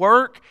we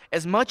work,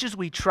 as much as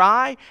we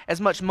try,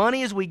 as much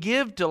money as we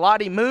give to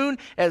Lottie Moon,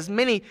 as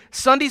many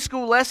Sunday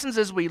school lessons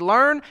as we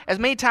learn, as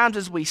many times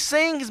as we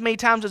sing, as many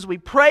times as we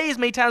pray, as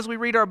many times as we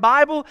read our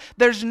Bible,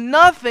 there's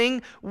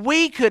nothing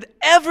we could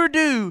ever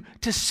do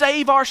to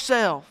save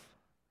ourselves.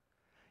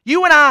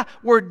 You and I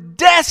were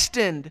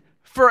destined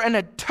for an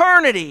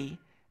eternity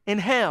in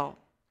hell.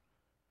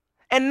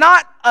 And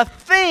not a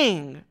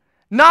thing,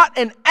 not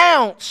an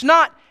ounce,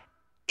 not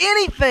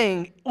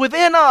anything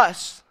within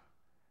us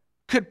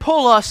could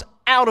pull us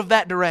out of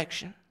that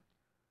direction.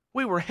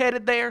 We were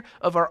headed there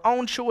of our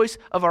own choice,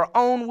 of our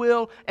own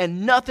will,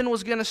 and nothing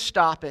was going to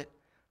stop it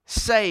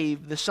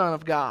save the Son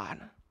of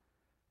God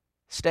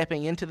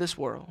stepping into this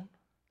world,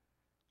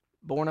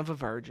 born of a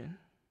virgin,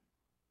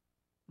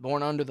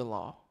 born under the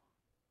law,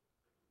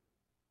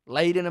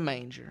 laid in a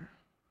manger,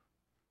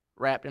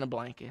 wrapped in a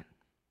blanket,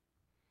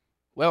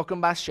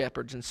 welcomed by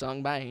shepherds and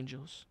sung by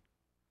angels,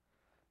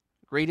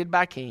 greeted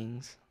by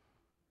kings,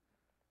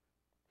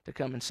 to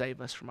come and save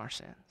us from our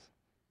sins.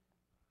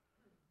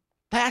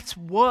 That's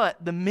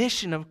what the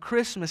mission of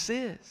Christmas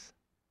is.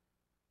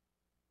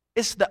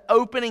 It's the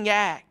opening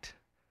act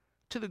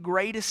to the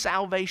greatest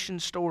salvation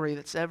story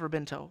that's ever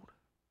been told.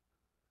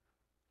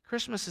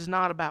 Christmas is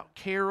not about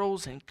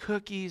carols and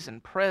cookies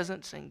and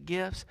presents and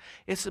gifts.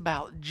 It's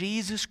about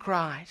Jesus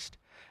Christ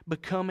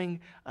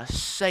becoming a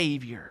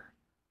Savior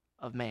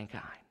of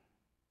mankind.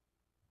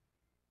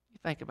 You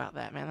think about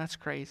that, man. That's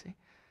crazy.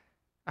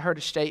 I heard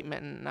a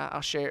statement, and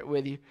I'll share it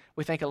with you.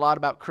 We think a lot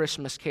about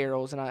Christmas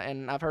carols,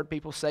 and I've heard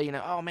people say,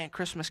 oh man,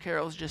 Christmas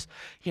carols just,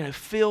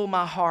 fill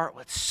my heart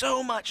with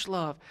so much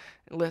love.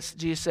 And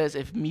Jesus says,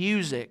 if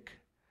music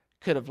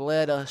could have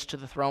led us to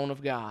the throne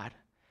of God,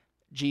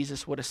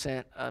 Jesus would have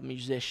sent a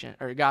musician,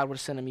 or God would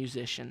have sent a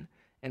musician.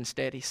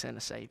 Instead, He sent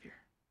a Savior.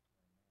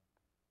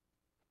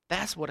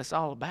 That's what it's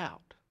all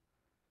about.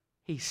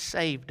 He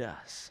saved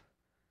us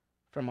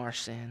from our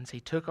sins. He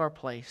took our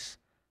place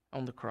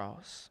on the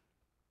cross.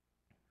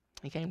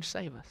 He came to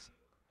save us.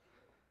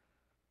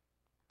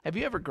 Have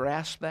you ever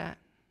grasped that?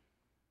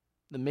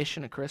 The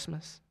mission of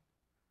Christmas?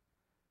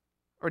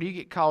 Or do you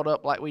get caught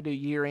up like we do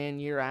year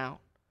in, year out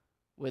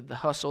with the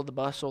hustle, the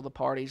bustle, the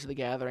parties, the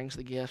gatherings,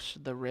 the gifts,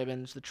 the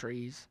ribbons, the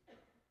trees?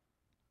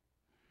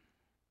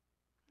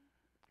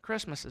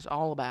 Christmas is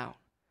all about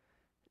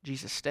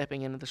Jesus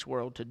stepping into this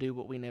world to do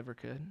what we never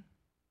could.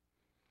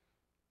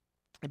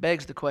 It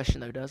begs the question,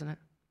 though, doesn't it?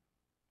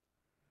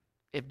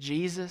 If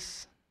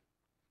Jesus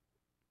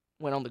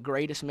went on the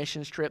greatest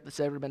missions trip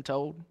that's ever been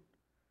told,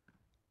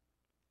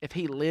 if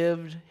He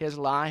lived His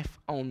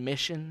life on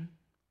mission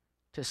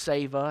to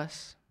save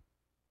us,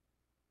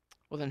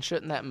 well then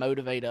shouldn't that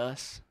motivate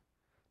us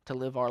to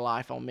live our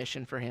life on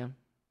mission for Him?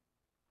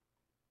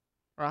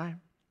 Right?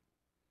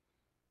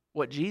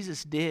 What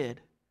Jesus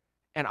did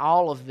and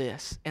all of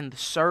this, and the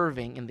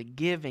serving, and the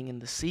giving,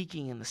 and the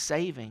seeking, and the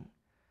saving,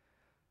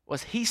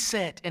 was He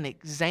set an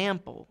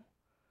example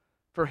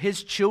for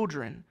His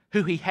children,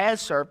 who He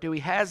has served, who He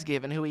has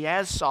given, who He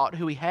has sought,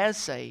 who He has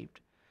saved,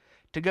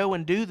 to go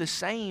and do the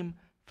same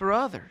for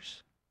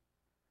others.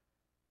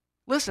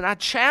 Listen, I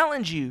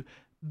challenge you,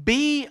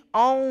 be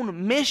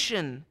on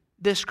mission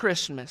this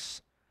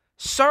Christmas.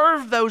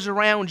 Serve those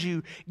around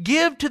you.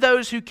 Give to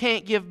those who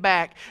can't give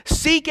back.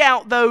 Seek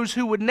out those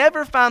who would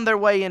never find their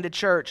way into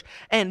church.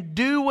 And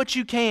do what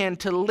you can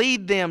to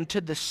lead them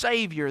to the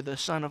Savior, the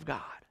Son of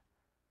God.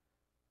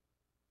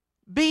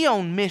 Be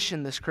on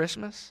mission this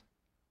Christmas.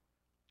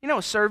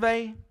 A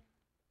survey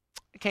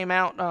came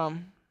out,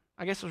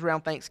 I guess it was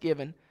around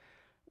Thanksgiving,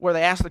 where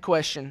they asked the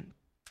question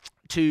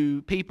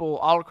to people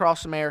all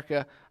across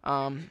America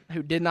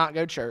who did not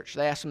go to church.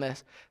 They asked them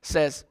this. It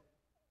says,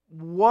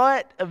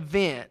 what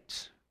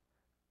event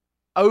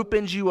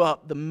opens you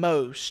up the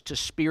most to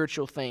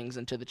spiritual things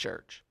and to the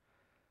church?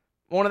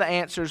 One of the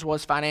answers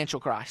was financial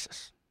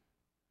crisis.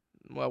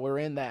 Well, we're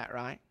in that,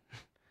 right?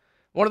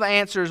 One of the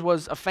answers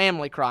was a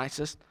family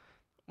crisis.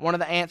 One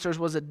of the answers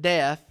was a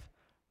death.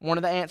 One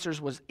of the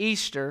answers was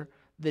Easter.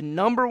 The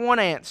number one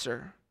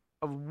answer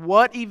of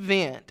what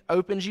event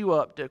opens you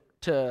up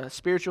to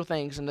spiritual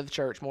things into the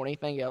church more than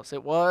anything else,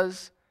 it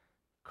was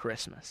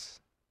Christmas.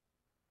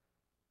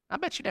 I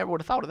bet you never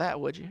would have thought of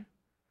that, would you?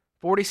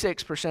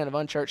 46% of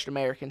unchurched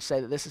Americans say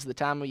that this is the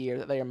time of year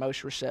that they are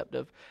most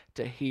receptive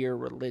to hear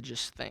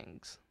religious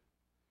things.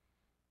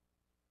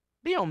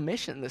 Be on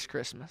mission this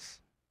Christmas.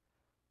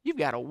 You've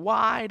got a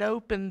wide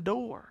open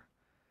door.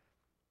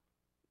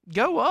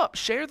 Go up,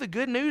 share the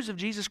good news of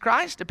Jesus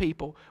Christ to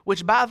people,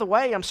 which, by the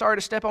way, I'm sorry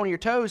to step on your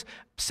toes,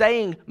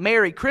 saying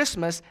Merry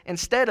Christmas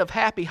instead of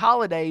Happy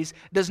Holidays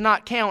does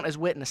not count as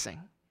witnessing.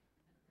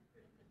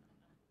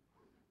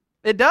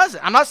 It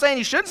doesn't. I'm not saying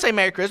you shouldn't say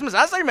Merry Christmas.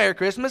 I say Merry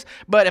Christmas,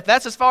 but if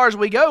that's as far as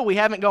we go, we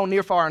haven't gone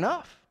near far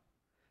enough.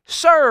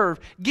 Serve,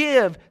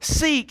 give,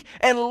 seek,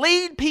 and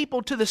lead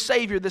people to the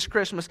Savior this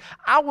Christmas.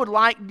 I would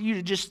like you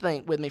to just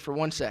think with me for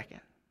 1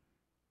 second.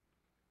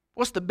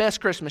 What's the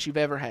best Christmas you've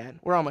ever had?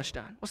 We're almost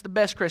done. What's the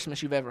best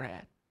Christmas you've ever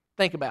had?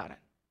 Think about it.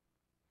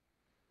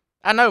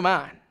 I know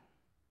mine.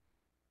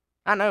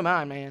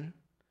 Man.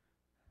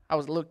 I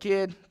was a little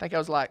kid. I think I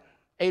was like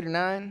 8 or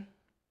 9.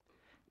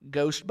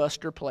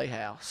 Ghostbuster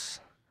Playhouse.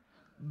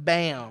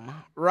 Bam.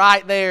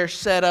 Right there,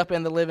 set up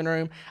in the living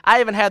room. I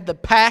even had the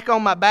pack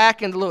on my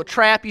back and the little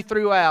trap you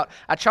threw out.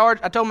 I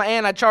told my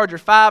aunt I'd charge her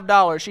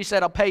 $5. She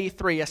said, I'll pay you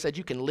 $3. I said,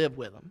 you can live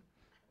with them.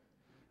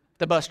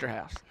 The Buster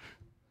House.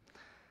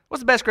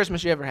 What's the best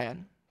Christmas you ever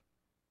had?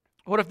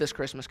 What if this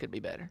Christmas could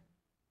be better?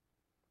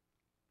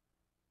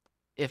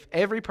 If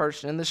every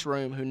person in this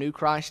room who knew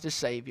Christ as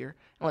Savior,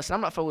 and listen,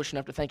 I'm not foolish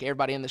enough to think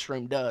everybody in this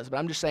room does, but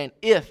I'm just saying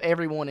if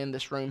everyone in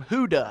this room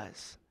who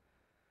does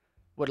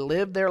would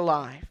live their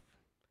life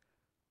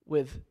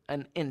with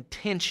an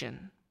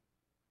intention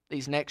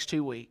these next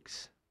 2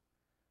 weeks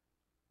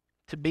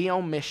to be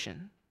on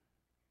mission,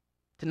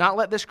 to not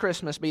let this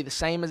Christmas be the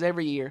same as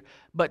every year,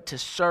 but to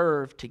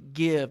serve, to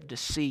give, to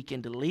seek,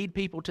 and to lead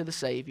people to the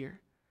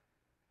Savior,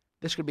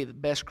 this could be the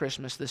best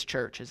Christmas this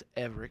church has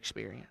ever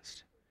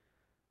experienced.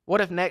 What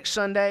if next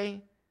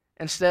Sunday,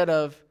 instead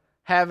of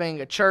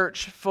having a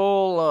church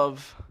full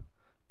of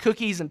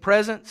cookies and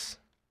presents,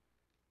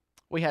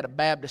 we had a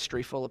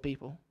baptistry full of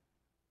people.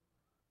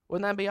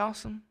 Wouldn't that be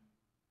awesome?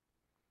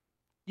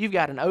 You've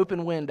got an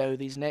open window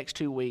these next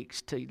 2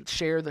 weeks to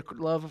share the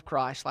love of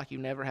Christ like you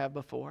never have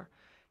before.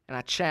 And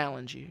I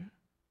challenge you,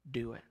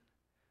 do it.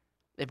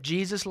 If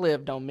Jesus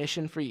lived on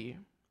mission for you,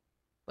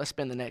 let's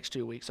spend the next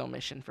 2 weeks on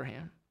mission for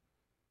him.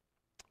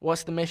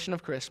 What's the mission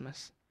of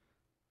Christmas?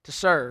 To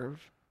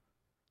serve,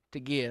 to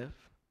give,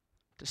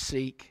 to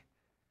seek,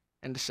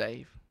 and to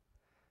save.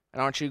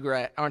 And aren't you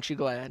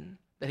glad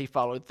that he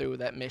followed through with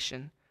that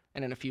mission?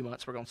 And in a few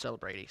months, we're going to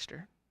celebrate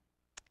Easter.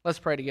 Let's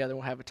pray together.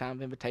 We'll have a time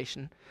of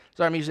invitation.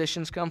 So our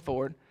musicians come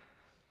forward.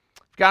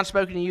 If God's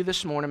spoken to you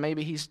this morning,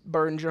 maybe he's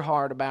burdened your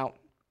heart about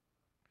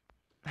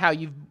how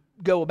you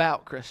go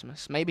about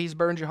Christmas. Maybe he's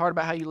burdened your heart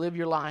about how you live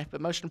your life.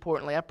 But most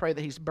importantly, I pray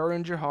that he's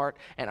burdened your heart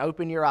and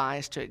opened your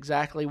eyes to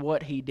exactly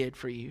what he did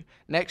for you.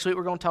 Next week,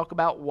 we're going to talk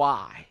about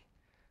why.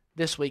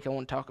 This week, I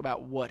want to talk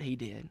about what he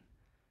did.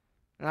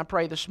 And I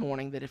pray this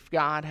morning that if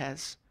God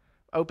has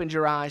opened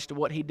your eyes to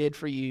what he did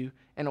for you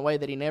in a way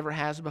that he never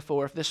has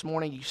before, if this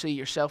morning you see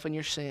yourself in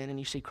your sin and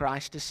you see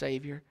Christ as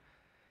Savior,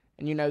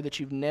 and you know that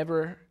you've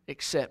never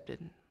accepted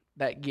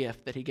that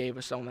gift that he gave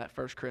us on that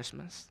first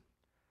Christmas,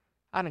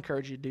 I'd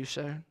encourage you to do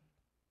so.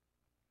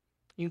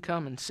 You can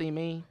come and see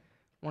me,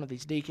 one of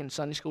these deacon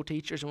Sunday school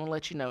teachers, and we'll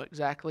let you know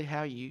exactly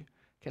how you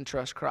can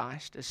trust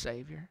Christ as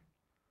Savior.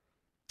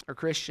 Or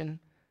Christian,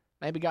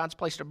 maybe God's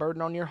placed a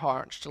burden on your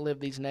hearts to live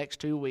these next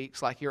 2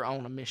 weeks like you're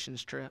on a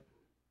missions trip.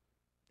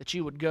 That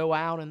you would go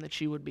out and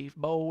that you would be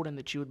bold and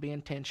that you would be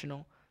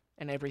intentional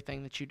in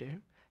everything that you do.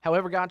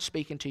 However God's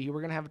speaking to you,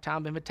 we're going to have a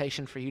time of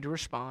invitation for you to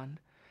respond.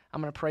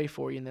 I'm going to pray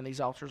for you, and then these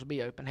altars will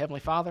be open.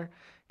 Heavenly Father,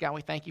 God,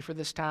 we thank you for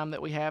this time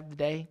that we have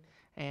today,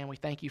 and we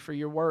thank you for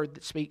your word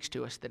that speaks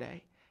to us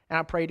today. And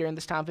I pray during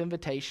this time of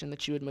invitation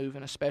that you would move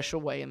in a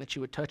special way and that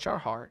you would touch our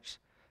hearts.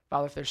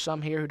 Father, if there's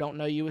some here who don't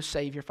know you as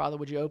Savior, Father,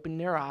 would you open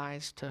their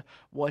eyes to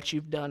what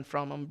you've done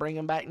from them? Bring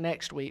them back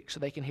next week so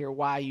they can hear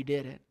why you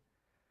did it.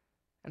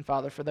 And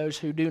Father, for those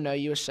who do know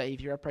you as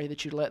Savior, I pray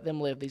that you let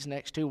them live these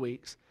next 2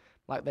 weeks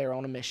like they're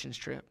on a missions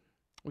trip.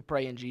 We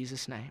pray in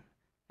Jesus' name.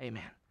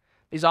 Amen.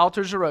 These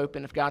altars are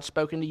open. If God's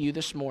spoken to you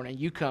this morning,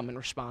 you come and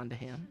respond to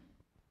him.